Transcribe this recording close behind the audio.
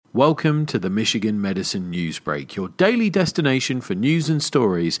Welcome to the Michigan Medicine Newsbreak, your daily destination for news and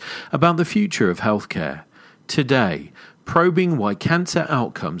stories about the future of healthcare. Today, probing why cancer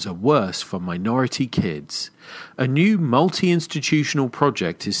outcomes are worse for minority kids. A new multi-institutional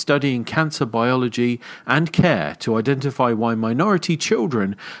project is studying cancer biology and care to identify why minority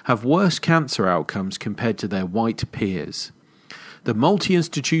children have worse cancer outcomes compared to their white peers. The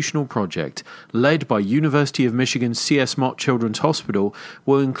multi-institutional project, led by University of Michigan's C.S. Mott Children's Hospital,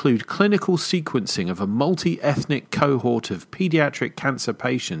 will include clinical sequencing of a multi-ethnic cohort of pediatric cancer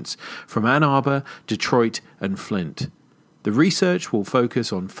patients from Ann Arbor, Detroit, and Flint. The research will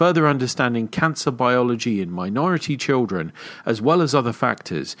focus on further understanding cancer biology in minority children, as well as other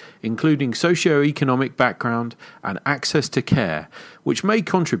factors, including socioeconomic background and access to care, which may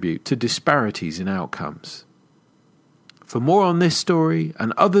contribute to disparities in outcomes. For more on this story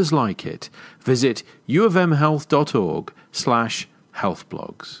and others like it, visit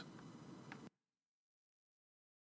uofmhealth.org/healthblogs.